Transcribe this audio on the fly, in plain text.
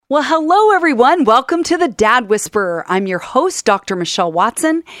Well, hello, everyone. Welcome to the Dad Whisperer. I'm your host, Dr. Michelle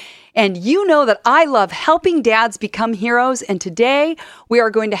Watson, and you know that I love helping dads become heroes. And today we are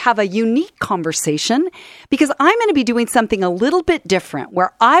going to have a unique conversation because I'm going to be doing something a little bit different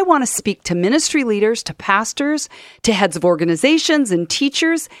where I want to speak to ministry leaders, to pastors, to heads of organizations and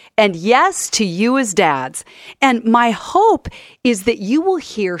teachers, and yes, to you as dads. And my hope is that you will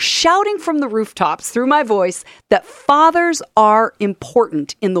hear shouting from the rooftops through my voice that fathers are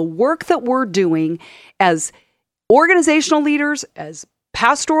important in the work that we're doing as organizational leaders, as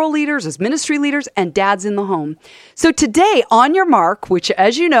pastoral leaders, as ministry leaders, and dads in the home. So today, on your mark, which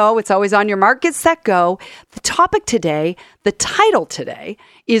as you know, it's always on your mark, get set, go. The topic today, the title today,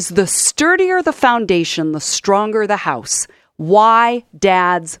 is the sturdier the foundation, the stronger the house. Why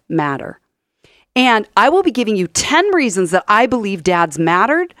dads matter. And I will be giving you 10 reasons that I believe dads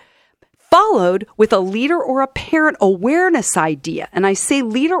mattered, followed with a leader or a parent awareness idea. And I say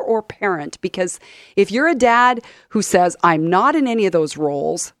leader or parent because if you're a dad who says, I'm not in any of those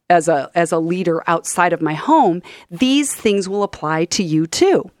roles as a leader outside of my home, these things will apply to you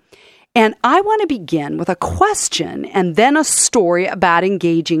too. And I want to begin with a question and then a story about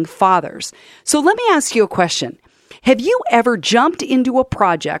engaging fathers. So let me ask you a question. Have you ever jumped into a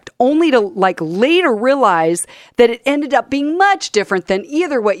project only to later realize that it ended up being much different than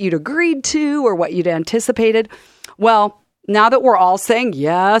either what you'd agreed to or what you'd anticipated? Well, now that we're all saying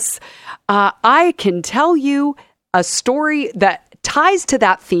yes, I can tell you a story that ties to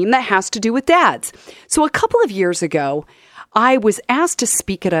that theme that has to do with dads. So a couple of years ago, I was asked to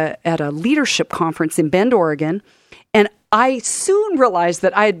speak at a leadership conference in Bend, Oregon, and I soon realized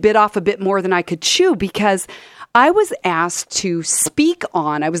that I had bit off a bit more than I could chew because I was asked to speak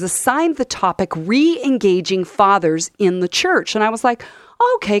on, I was assigned the topic, re-engaging fathers in the church. And I was like,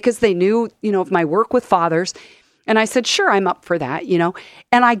 okay, because they knew, of my work with fathers. And I said, sure, I'm up for that,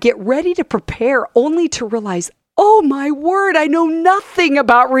 And I get ready to prepare only to realize, oh my word, I know nothing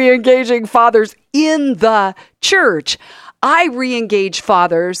about re-engaging fathers in the church. I re-engage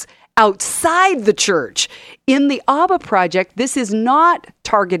fathers outside the church. In the Abba Project, this is not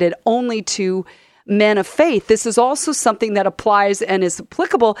targeted only to men of faith. This is also something that applies and is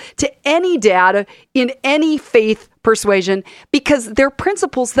applicable to any dad in any faith persuasion because they're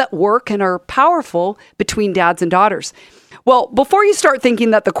principles that work and are powerful between dads and daughters. Well, before you start thinking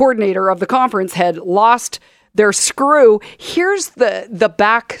that the coordinator of the conference had lost their screw, here's the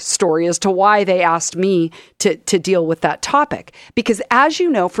backstory as to why they asked me to deal with that topic. Because as you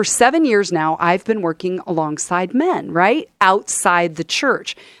know, for 7 years now, I've been working alongside men, right? Outside the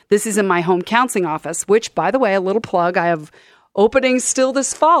church. This is in my home counseling office, which, by the way, a little plug, I have openings still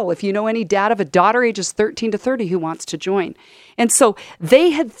this fall. If you know any dad of a daughter ages 13 to 30 who wants to join. And so they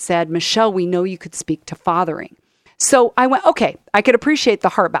had said, Michelle, we know you could speak to fathering. So I went, okay, I could appreciate the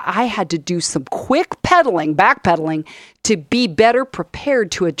heart, but I had to do some quick backpedaling to be better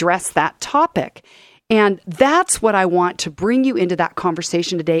prepared to address that topic. And that's what I want to bring you into that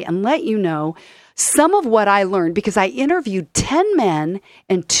conversation today and let you know some of what I learned because I interviewed 10 men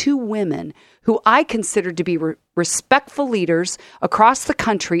and 2 women who I considered to be respectful leaders across the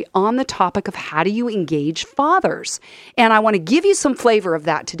country on the topic of how do you engage fathers. And I want to give you some flavor of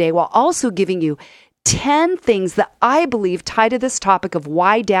that today while also giving you 10 things that I believe tie to this topic of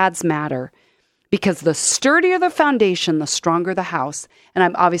why dads matter. Because the sturdier the foundation, the stronger the house. And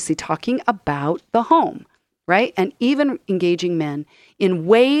I'm obviously talking about the home, right? And even engaging men in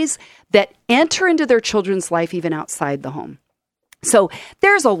ways that enter into their children's life even outside the home. So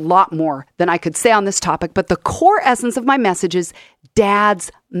there's a lot more than I could say on this topic, but the core essence of my message is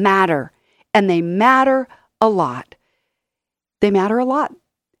dads matter. And they matter a lot. They matter a lot.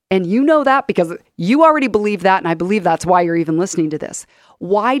 And you know that because you already believe that, and I believe that's why you're even listening to this.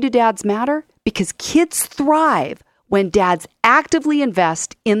 Why do dads matter? Because kids thrive when dads actively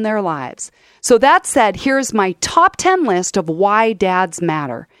invest in their lives. So that said, here's my top 10 list of why dads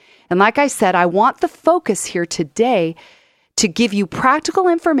matter. And like I said, I want the focus here today to give you practical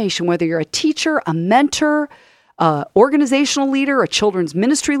information, whether you're a teacher, a mentor, organizational leader, a children's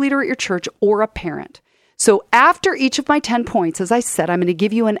ministry leader at your church, or a parent. So after each of my 10 points, as I said, I'm going to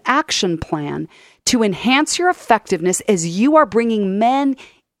give you an action plan to enhance your effectiveness as you are bringing men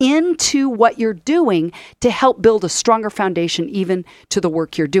into what you're doing to help build a stronger foundation even to the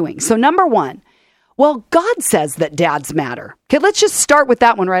work you're doing. So number 1, well, God says that dads matter. Okay, let's just start with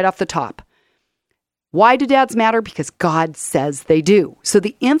that one right off the top. Why do dads matter? Because God says they do. So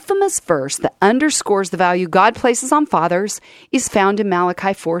the infamous verse that underscores the value God places on fathers is found in Malachi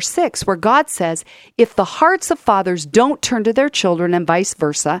 4:6, where God says, if the hearts of fathers don't turn to their children and vice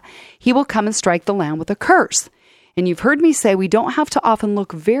versa, he will come and strike the land with a curse. And you've heard me say we don't have to often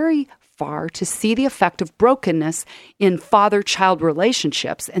look very far to see the effect of brokenness in father-child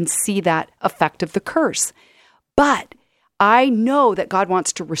relationships and see that effect of the curse. But I know that God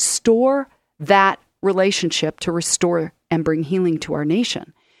wants to restore that relationship, to restore and bring healing to our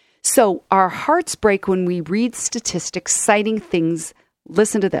nation. So our hearts break when we read statistics citing things,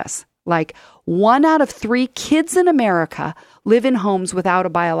 listen to this, like 1 out of 3 kids in America live in homes without a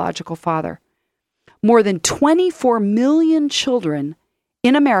biological father. More than 24 million children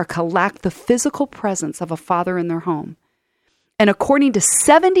in America lack the physical presence of a father in their home. And according to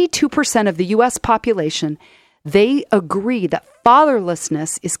 72% of the U.S. population, they agree that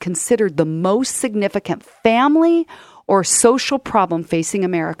fatherlessness is considered the most significant family or social problem facing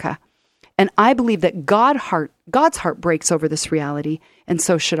America. And I believe that God's heart breaks over this reality, and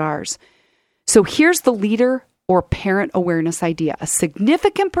so should ours. So here's the leader or parent awareness idea. A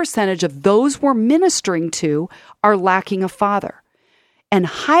significant percentage of those we're ministering to are lacking a father. And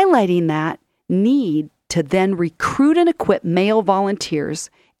highlighting that need to then recruit and equip male volunteers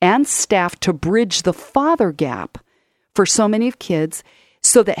and staff to bridge the father gap for so many of kids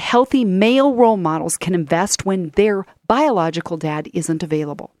so that healthy male role models can invest when their biological dad isn't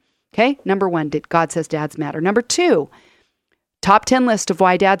available. Okay, number 1, God says dads matter. Number 2, top 10 list of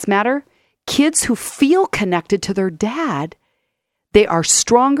why dads matter. Kids who feel connected to their dad, they are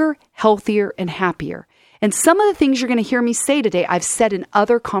stronger, healthier, and happier. And some of the things you're going to hear me say today, I've said in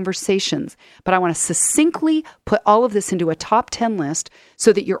other conversations, but I want to succinctly put all of this into a top 10 list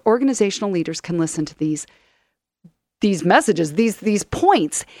so that your organizational leaders can listen to these messages, these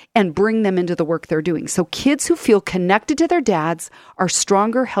points, and bring them into the work they're doing. So kids who feel connected to their dads are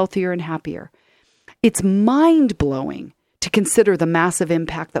stronger, healthier, and happier. It's mind-blowing to consider the massive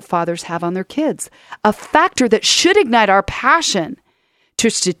impact that fathers have on their kids, a factor that should ignite our passion to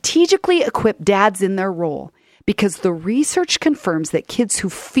strategically equip dads in their role, because the research confirms that kids who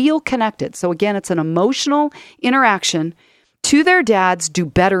feel connected, so again, it's an emotional interaction, to their dads do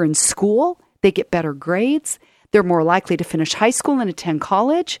better in school, they get better grades, they're more likely to finish high school and attend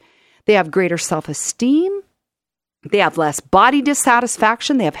college, they have greater self-esteem, they have less body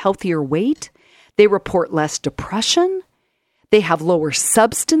dissatisfaction, they have healthier weight, they report less depression, they have lower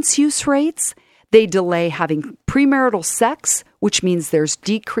substance use rates, they delay having premarital sex, which means there's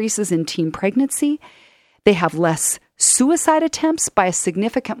decreases in teen pregnancy. They have less suicide attempts by a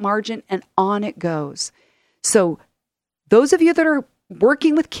significant margin, and on it goes. So those of you that are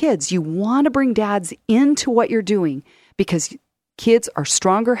working with kids, you want to bring dads into what you're doing because kids are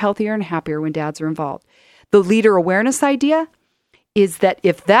stronger, healthier, and happier when dads are involved. The leader awareness idea is that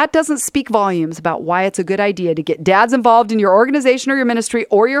if that doesn't speak volumes about why it's a good idea to get dads involved in your organization or your ministry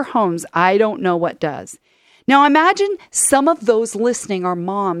or your homes, I don't know what does. Now imagine some of those listening are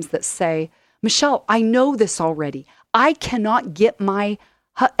moms that say, Michelle, I know this already. I cannot get my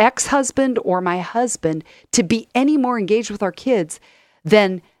ex-husband or my husband to be any more engaged with our kids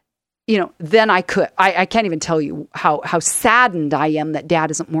than I could. I can't even tell you how saddened I am that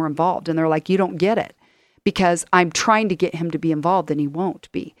dad isn't more involved. And they're like, you don't get it. Because I'm trying to get him to be involved and he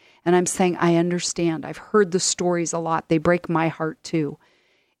won't be. And I'm saying, I understand. I've heard the stories a lot. They break my heart too.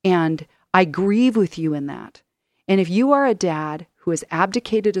 And I grieve with you in that. And if you are a dad who has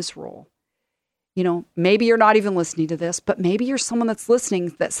abdicated his role, maybe you're not even listening to this, but maybe you're someone that's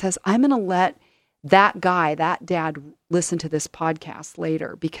listening that says, I'm going to let that dad listen to this podcast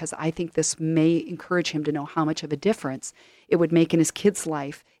later because I think this may encourage him to know how much of a difference it would make in his kid's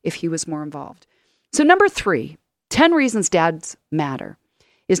life if he was more involved. So number 3, 10 reasons dads matter,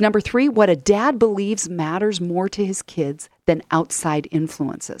 is number 3, what a dad believes matters more to his kids than outside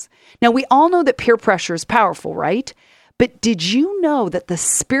influences. Now, we all know that peer pressure is powerful, right? But did you know that the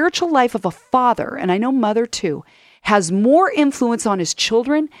spiritual life of a father, and I know mother too, has more influence on his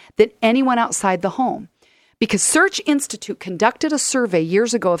children than anyone outside the home? Because Search Institute conducted a survey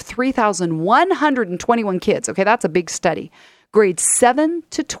years ago of 3,121 kids. Okay, that's a big study. Grades 7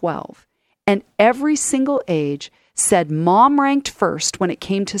 to 12. And every single age said mom ranked first when it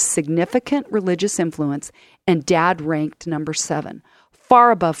came to significant religious influence, and dad ranked number 7, far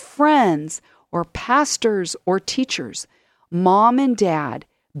above friends or pastors or teachers. Mom and dad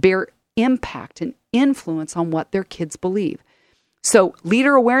bear impact and influence on what their kids believe. So,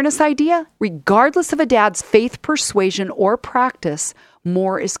 leader awareness idea, regardless of a dad's faith, persuasion, or practice,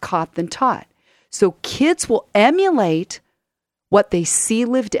 more is caught than taught. So kids will emulate what they see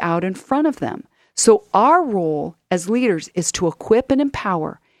lived out in front of them. So our role as leaders is to equip and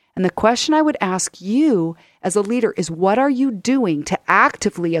empower. And the question I would ask you as a leader is, what are you doing to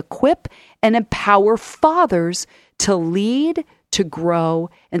actively equip and empower fathers to lead, to grow,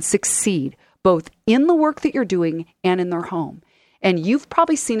 and succeed, both in the work that you're doing and in their home. And you've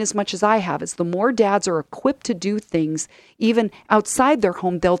probably seen as much as I have, is the more dads are equipped to do things, even outside their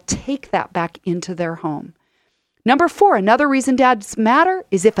home, they'll take that back into their home. Number 4, another reason dads matter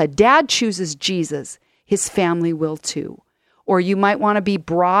is if a dad chooses Jesus, his family will too. Or you might want to be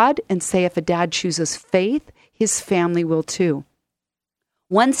broad and say if a dad chooses faith, his family will too.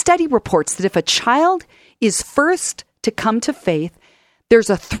 One study reports that if a child is first to come to faith, there's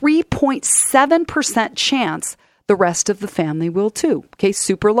a 3.7% chance the rest of the family will too. Okay,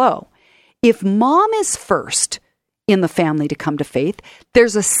 super low. If mom is first in the family to come to faith,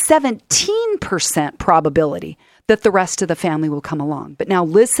 there's a 17% probability that the rest of the family will come along. But now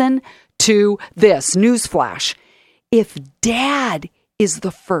listen to this, newsflash. If dad is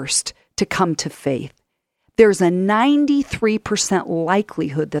the first to come to faith, there's a 93%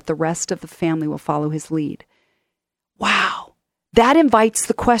 likelihood that the rest of the family will follow his lead. Wow. That invites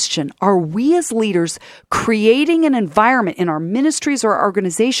the question, are we as leaders creating an environment in our ministries or our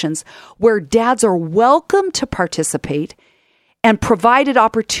organizations where dads are welcome to participate and provided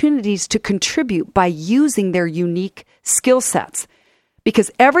opportunities to contribute by using their unique skill sets?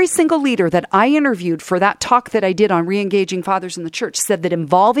 Because every single leader that I interviewed for that talk that I did on re-engaging fathers in the church said that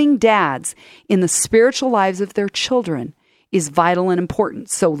involving dads in the spiritual lives of their children is vital and important.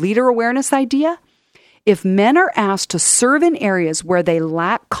 So leader awareness idea, if men are asked to serve in areas where they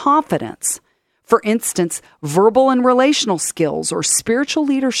lack confidence, for instance, verbal and relational skills or spiritual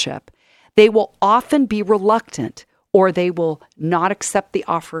leadership, they will often be reluctant or they will not accept the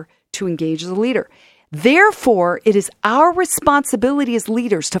offer to engage as a leader. Therefore, it is our responsibility as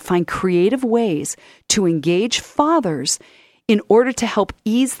leaders to find creative ways to engage fathers in order to help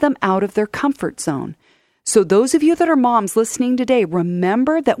ease them out of their comfort zone. So those of you that are moms listening today,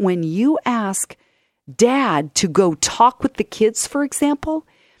 remember that when you ask dad to go talk with the kids, for example,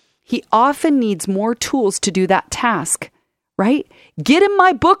 he often needs more tools to do that task, right? Get in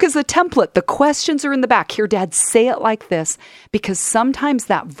my book as a template. The questions are in the back. Here, dad, say it like this, because sometimes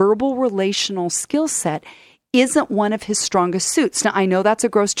that verbal relational skill set isn't one of his strongest suits. Now, I know that's a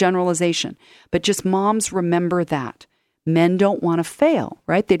gross generalization, but just moms, remember that. Men don't want to fail,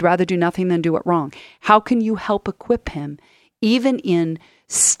 right? They'd rather do nothing than do it wrong. How can you help equip him, even in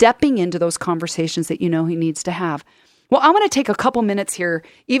stepping into those conversations that you know he needs to have? Well, I want to take a couple minutes here,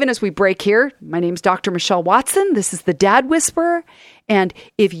 even as we break here. My name's Dr. Michelle Watson. This is the Dad Whisperer. And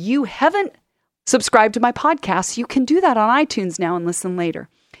if you haven't subscribed to my podcast, you can do that on iTunes now and listen later.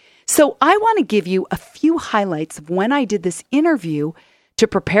 So I want to give you a few highlights of when I did this interview to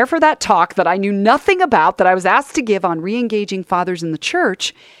prepare for that talk that I knew nothing about, that I was asked to give on re-engaging fathers in the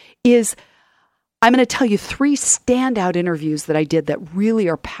church. I'm going to tell you 3 standout interviews that I did that really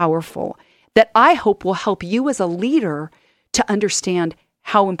are powerful, that I hope will help you as a leader to understand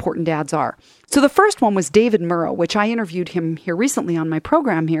how important dads are. So the first one was David Murrow, which I interviewed him here recently on my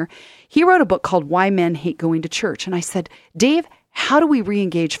program here. He wrote a book called Why Men Hate Going to Church. And I said, Dave, how do we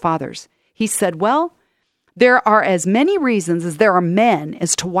re-engage fathers? He said, well, there are as many reasons as there are men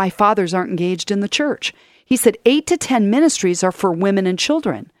as to why fathers aren't engaged in the church. He said 8 to 10 ministries are for women and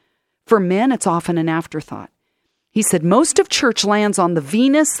children. For men, it's often an afterthought. He said, most of church lands on the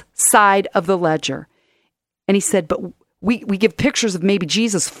Venus side of the ledger. And he said, but we give pictures of maybe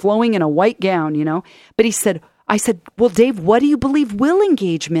Jesus flowing in a white gown, you know. But I said, well, Dave, what do you believe will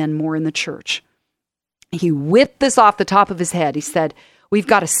engage men more in the church? He whipped this off the top of his head. He said, we've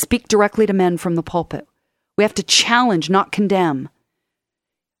got to speak directly to men from the pulpit. We have to challenge, not condemn.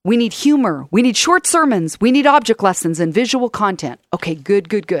 We need humor. We need short sermons. We need object lessons and visual content. Okay,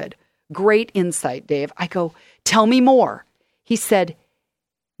 good. Great insight, Dave. I go, tell me more. He said,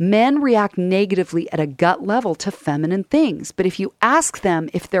 men react negatively at a gut level to feminine things. But if you ask them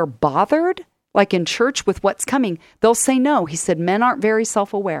if they're bothered, like in church with what's coming, they'll say no. He said, men aren't very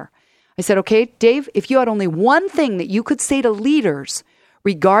self-aware. I said, okay, Dave, if you had only one thing that you could say to leaders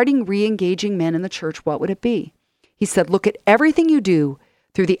regarding re-engaging men in the church, what would it be? He said, look at everything you do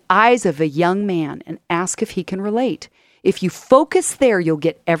through the eyes of a young man and ask if he can relate. If you focus there, you'll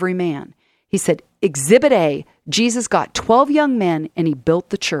get every man. He said, Exhibit A, Jesus got 12 young men and he built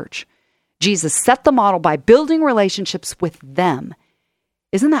the church. Jesus set the model by building relationships with them.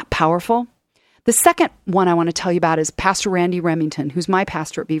 Isn't that powerful? The second one I want to tell you about is Pastor Randy Remington, who's my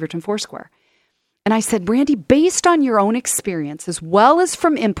pastor at Beaverton Foursquare. And I said, Randy, based on your own experience, as well as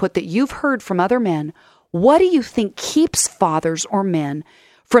from input that you've heard from other men, what do you think keeps fathers or men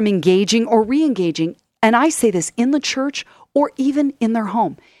from engaging or re-engaging? And I say this in the church or even in their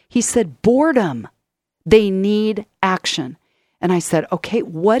home. He said, boredom. They need action. And I said, okay,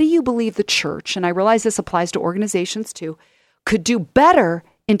 what do you believe the church, and I realize this applies to organizations too, could do better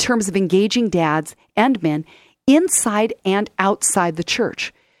in terms of engaging dads and men inside and outside the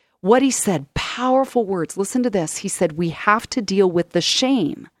church. What he said, powerful words. Listen to this. He said, we have to deal with the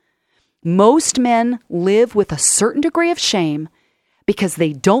shame. Most men live with a certain degree of shame because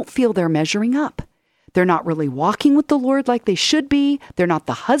they don't feel they're measuring up. They're not really walking with the Lord like they should be. They're not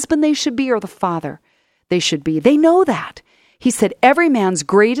the husband they should be or the father they should be. They know that. He said, every man's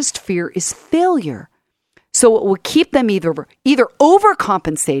greatest fear is failure. So it will keep them either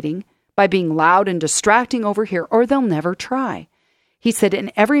overcompensating by being loud and distracting over here, or they'll never try. He said,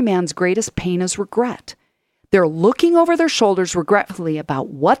 and every man's greatest pain is regret. They're looking over their shoulders regretfully about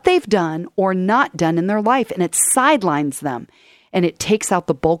what they've done or not done in their life, and it sidelines them, and it takes out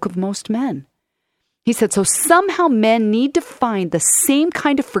the bulk of most men. He said, so somehow men need to find the same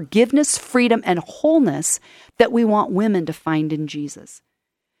kind of forgiveness, freedom, and wholeness that we want women to find in Jesus.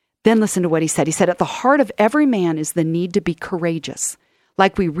 Then listen to what he said. He said, at the heart of every man is the need to be courageous.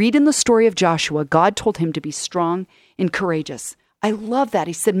 Like we read in the story of Joshua, God told him to be strong and courageous. I love that.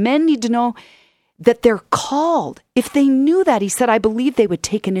 He said, men need to know that they're called. If they knew that, he said, I believe they would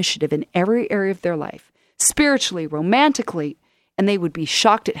take initiative in every area of their life, spiritually, romantically, and they would be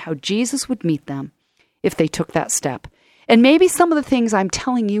shocked at how Jesus would meet them if they took that step. And maybe some of the things I'm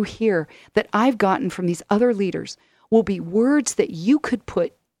telling you here that I've gotten from these other leaders will be words that you could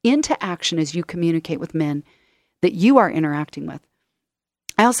put into action as you communicate with men that you are interacting with.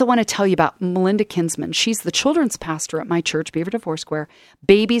 I also want to tell you about Melinda Kinsman. She's the children's pastor at my church, Beaverton Foursquare,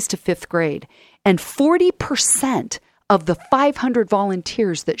 babies to 5th grade. And 40% of the 500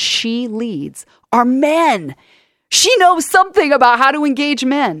 volunteers that she leads are men. She knows something about how to engage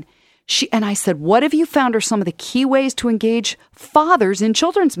men. And I said, what have you found are some of the key ways to engage fathers in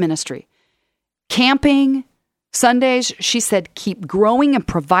children's ministry? Camping, Sundays. She said, keep growing and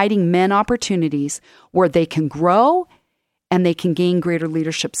providing men opportunities where they can grow and they can gain greater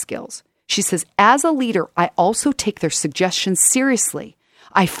leadership skills. She says, as a leader, I also take their suggestions seriously.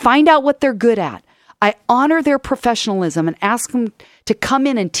 I find out what they're good at. I honor their professionalism and ask them to come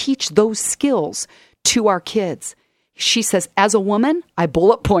in and teach those skills to our kids. She says, as a woman, I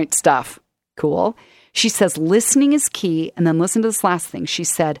bullet point stuff. Cool. She says, listening is key. And then listen to this last thing. She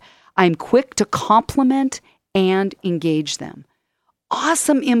said, I'm quick to compliment and engage them.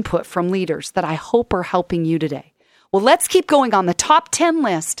 Awesome input from leaders that I hope are helping you today. Well, let's keep going on the top 10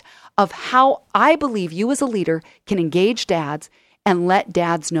 list of how I believe you as a leader can engage dads and let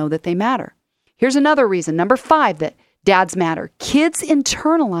dads know that they matter. Here's another reason, number 5, that dads matter. Kids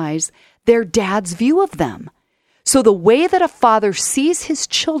internalize their dad's view of them. So the way that a father sees his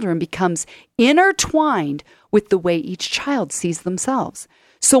children becomes intertwined with the way each child sees themselves.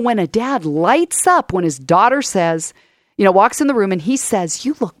 So when a dad lights up when his daughter says, walks in the room and he says,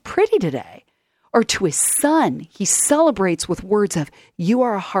 you look pretty today. Or to his son, he celebrates with words of, you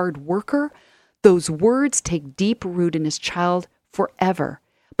are a hard worker. Those words take deep root in his child forever.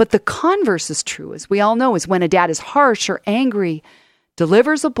 But the converse is true, as we all know, is when a dad is harsh or angry,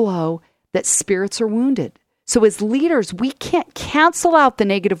 delivers a blow, that spirits are wounded. So as leaders, we can't cancel out the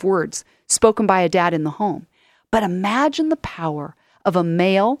negative words spoken by a dad in the home. But imagine the power of a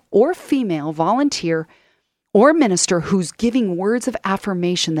male or female volunteer or minister who's giving words of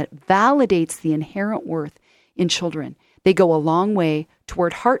affirmation that validates the inherent worth in children. They go a long way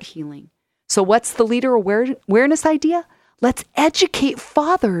toward heart healing. So what's the leader awareness idea? Let's educate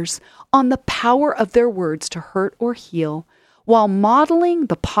fathers on the power of their words to hurt or heal while modeling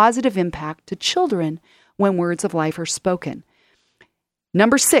the positive impact to children when words of life are spoken.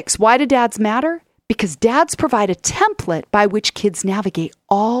 Number 6, why do dads matter? Because dads provide a template by which kids navigate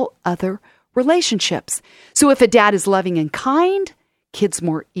all other relationships. So if a dad is loving and kind, kids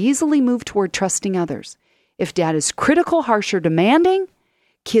more easily move toward trusting others. If dad is critical, harsh, or demanding,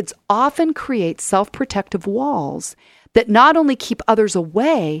 kids often create self-protective walls that not only keep others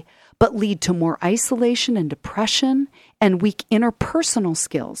away, but lead to more isolation and depression and weak interpersonal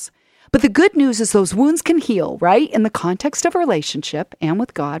skills. But the good news is those wounds can heal, right? In the context of a relationship and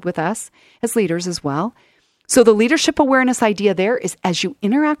with God, with us as leaders as well. So the leadership awareness idea there is as you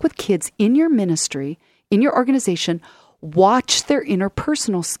interact with kids in your ministry, in your organization, watch their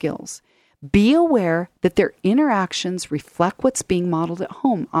interpersonal skills. Be aware that their interactions reflect what's being modeled at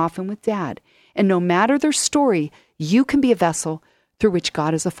home, often with dad. And no matter their story, you can be a vessel through which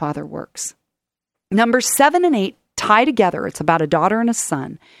God as a father works. Numbers 7 and 8 tie together. It's about a daughter and a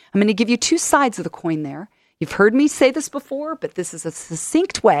son. I'm going to give you 2 sides of the coin there. You've heard me say this before, but this is a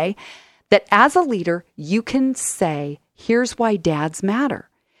succinct way that as a leader, you can say, here's why dads matter.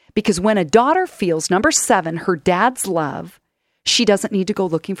 Because when a daughter feels, number 7, her dad's love, she doesn't need to go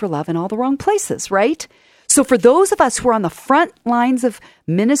looking for love in all the wrong places, right? So for those of us who are on the front lines of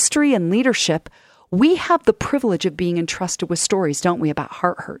ministry and leadership, we have the privilege of being entrusted with stories, don't we, about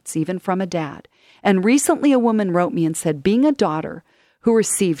heart hurts, even from a dad. And recently a woman wrote me and said, being a daughter who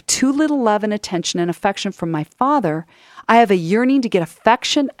received too little love and attention and affection from my father, I have a yearning to get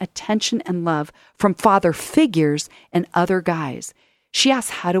affection, attention, and love from father figures and other guys. She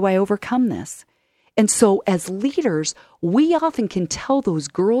asked, how do I overcome this? And so as leaders, we often can tell those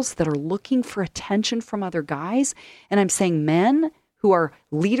girls that are looking for attention from other guys, and I'm saying men who are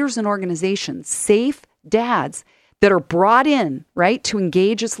leaders in organizations, safe dads that are brought in, right, to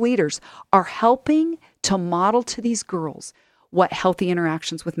engage as leaders, are helping to model to these girls what healthy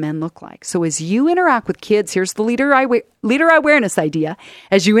interactions with men look like. So as you interact with kids, here's the leader awareness idea.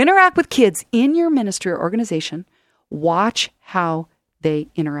 As you interact with kids in your ministry or organization, watch how they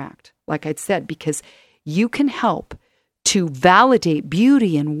interact. Like I'd said, because you can help to validate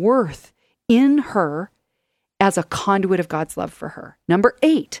beauty and worth in her as a conduit of God's love for her. Number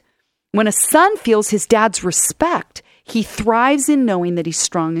 8, when a son feels his dad's respect, he thrives in knowing that he's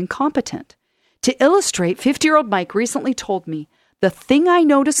strong and competent. To illustrate, 50-year-old Mike recently told me, the thing I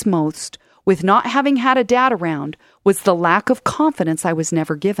noticed most with not having had a dad around was the lack of confidence I was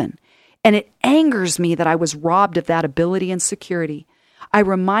never given. And it angers me that I was robbed of that ability and security. I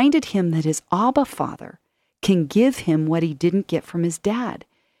reminded him that his Abba Father can give him what he didn't get from his dad.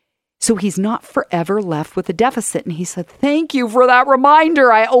 So he's not forever left with a deficit. And he said, thank you for that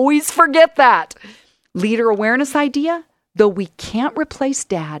reminder. I always forget that. Leader awareness idea. Though we can't replace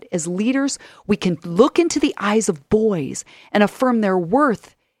dad, as leaders, we can look into the eyes of boys and affirm their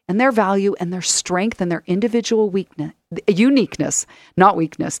worth and their value and their strength and their individual uniqueness, not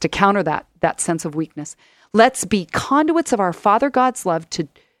weakness, to counter that sense of weakness. Let's be conduits of our Father God's love to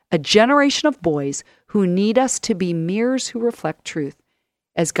a generation of boys who need us to be mirrors who reflect truth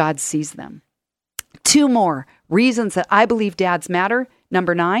as God sees them. 2 more reasons that I believe dads matter.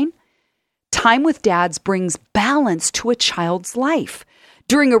 Number 9, time with dads brings balance to a child's life.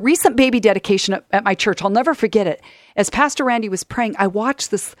 During a recent baby dedication at my church, I'll never forget it. As Pastor Randy was praying, I watched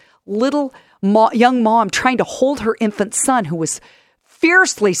this little young mom trying to hold her infant son who was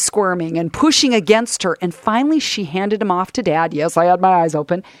fiercely squirming and pushing against her. And finally, she handed him off to dad. Yes, I had my eyes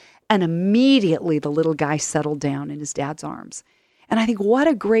open. And immediately the little guy settled down in his dad's arms. And I think what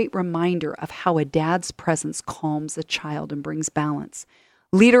a great reminder of how a dad's presence calms a child and brings balance.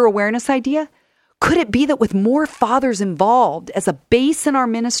 Leader awareness idea? Could it be that with more fathers involved as a base in our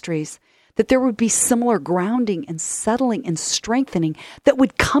ministries, that there would be similar grounding and settling and strengthening that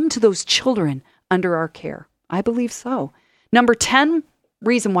would come to those children under our care? I believe so. Number 10,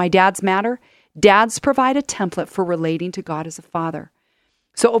 reason why dads matter. Dads provide a template for relating to God as a father.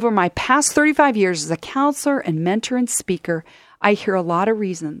 So over my past 35 years as a counselor and mentor and speaker, I hear a lot of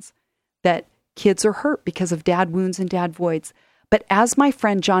reasons that kids are hurt because of dad wounds and dad voids. But as my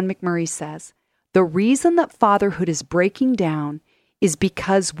friend John McMurray says, the reason that fatherhood is breaking down is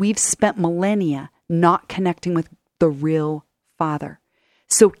because we've spent millennia not connecting with the real father.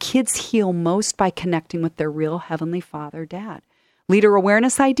 So kids heal most by connecting with their real heavenly father, dad. Leader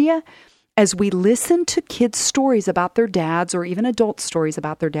awareness idea? As we listen to kids' stories about their dads or even adult stories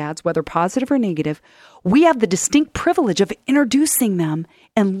about their dads, whether positive or negative, we have the distinct privilege of introducing them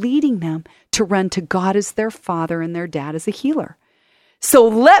and leading them to run to God as their father and their dad as a healer. So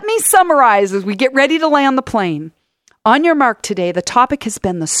let me summarize as we get ready to land the plane. On your mark today, the topic has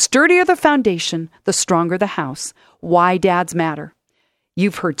been the sturdier the foundation, the stronger the house. Why dads matter.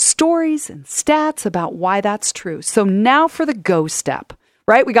 You've heard stories and stats about why that's true. So now for the go step,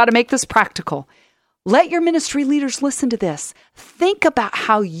 right? We got to make this practical. Let your ministry leaders listen to this. Think about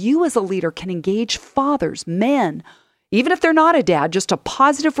how you as a leader can engage fathers, men, even if they're not a dad, just a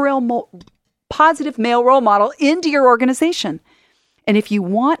positive male role model into your organization. And if you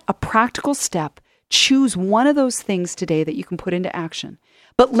want a practical step, choose one of those things today that you can put into action.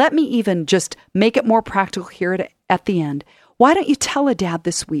 But let me even just make it more practical here at the end. Why don't you tell a dad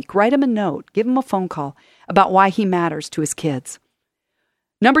this week? Write him a note, give him a phone call about why he matters to his kids.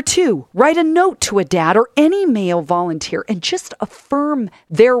 Number 2, write a note to a dad or any male volunteer and just affirm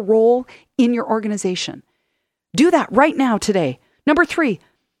their role in your organization. Do that right now today. Number 3,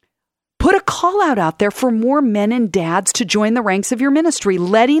 put a call out there for more men and dads to join the ranks of your ministry,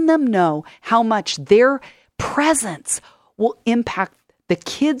 letting them know how much their presence will impact the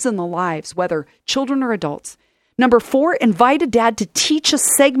kids and the lives, whether children or adults. Number 4, invite a dad to teach a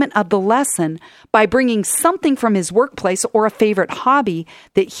segment of the lesson by bringing something from his workplace or a favorite hobby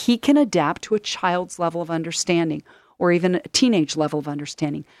that he can adapt to a child's level of understanding or even a teenage level of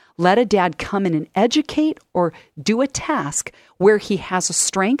understanding. Let a dad come in and educate or do a task where he has a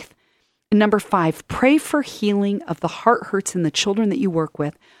strength And number 5, pray for healing of the heart hurts in the children that you work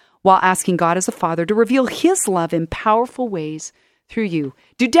with while asking God as a father to reveal his love in powerful ways through you.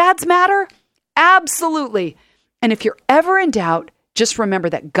 Do dads matter? Absolutely. And if you're ever in doubt, just remember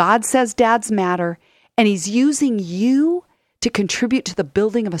that God says dads matter, and he's using you to contribute to the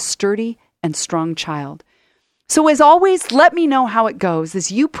building of a sturdy and strong child. So as always, let me know how it goes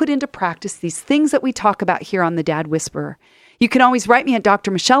as you put into practice these things that we talk about here on The Dad Whisperer. You can always write me at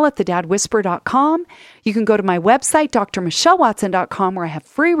drmichelle@thedadwhisperer.com. You can go to my website, drmichellewatson.com, where I have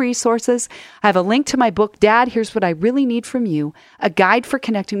free resources. I have a link to my book, Dad, Here's What I Really Need From You, a guide for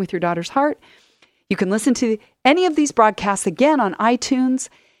connecting with your daughter's heart. You can listen to any of these broadcasts again on iTunes.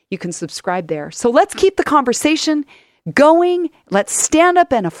 You can subscribe there. So let's keep the conversation going. Let's stand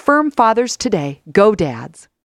up and affirm fathers today. Go Dads.